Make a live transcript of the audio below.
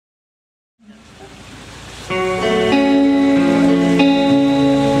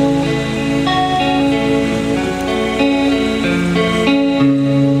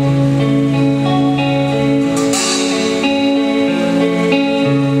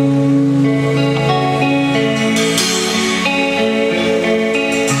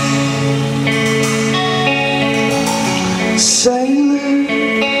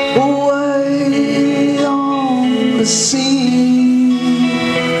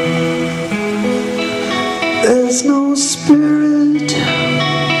There's no spirit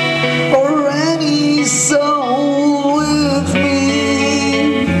or any soul with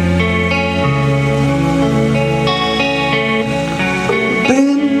me.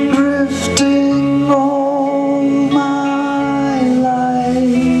 Been drifting all my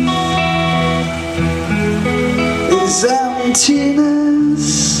life. This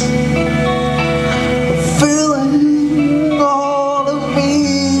emptiness filling all of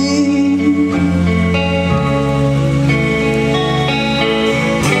me.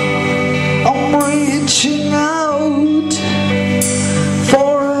 Reaching out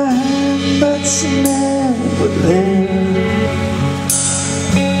for a hand that's never there,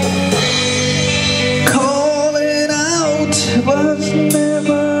 calling out but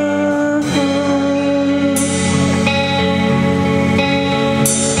never heard.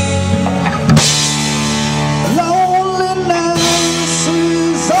 Loneliness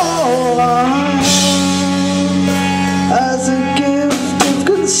is all I have as a gift of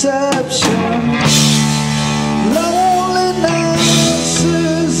conception. Loneliness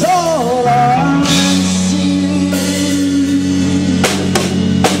is all I see.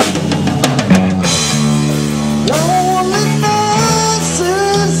 Loneliness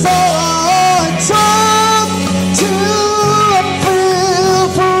is all I talk to and feel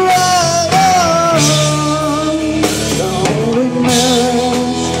forever.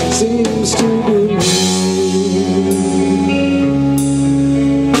 Loneliness seems to be me.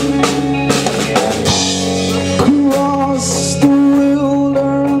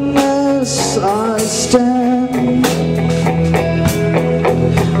 I stand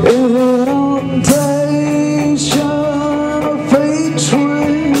in temptation of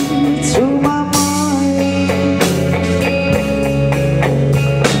hatred through my mind.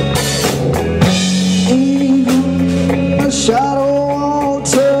 Even the shadow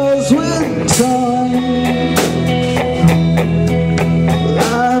alters with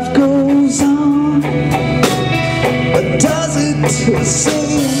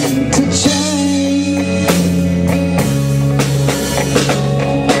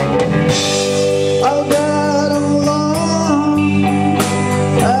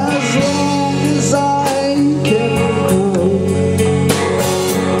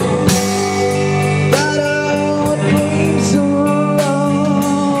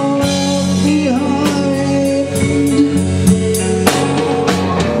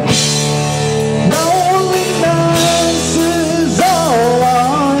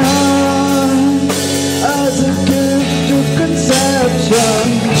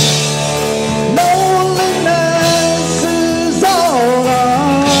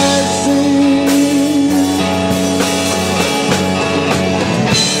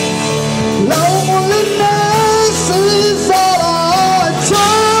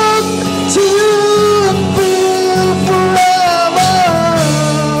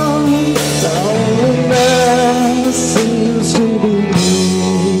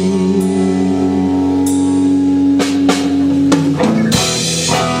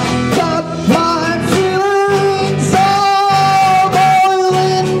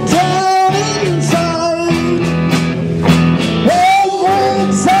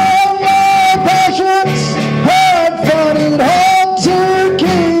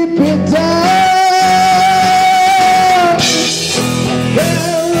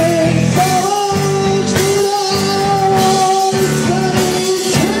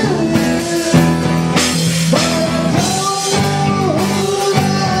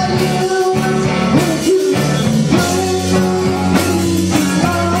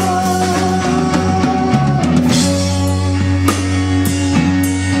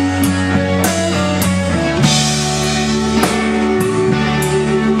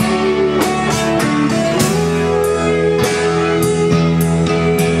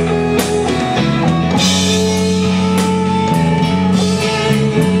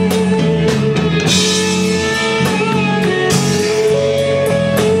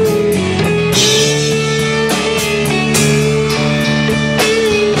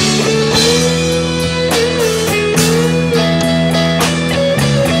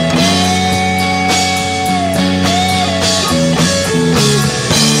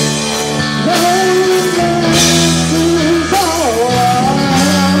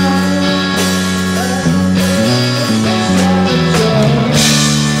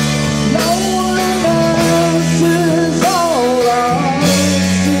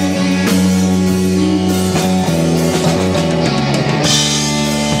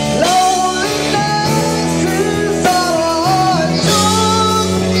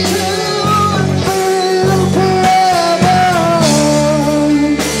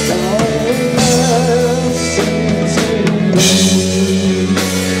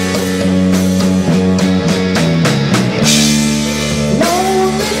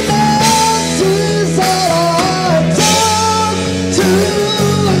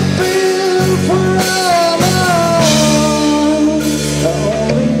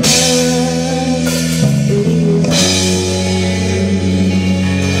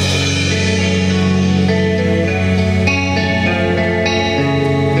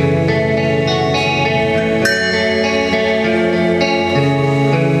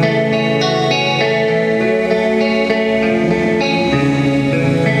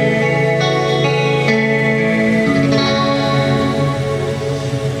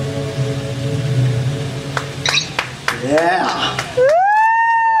Yeah.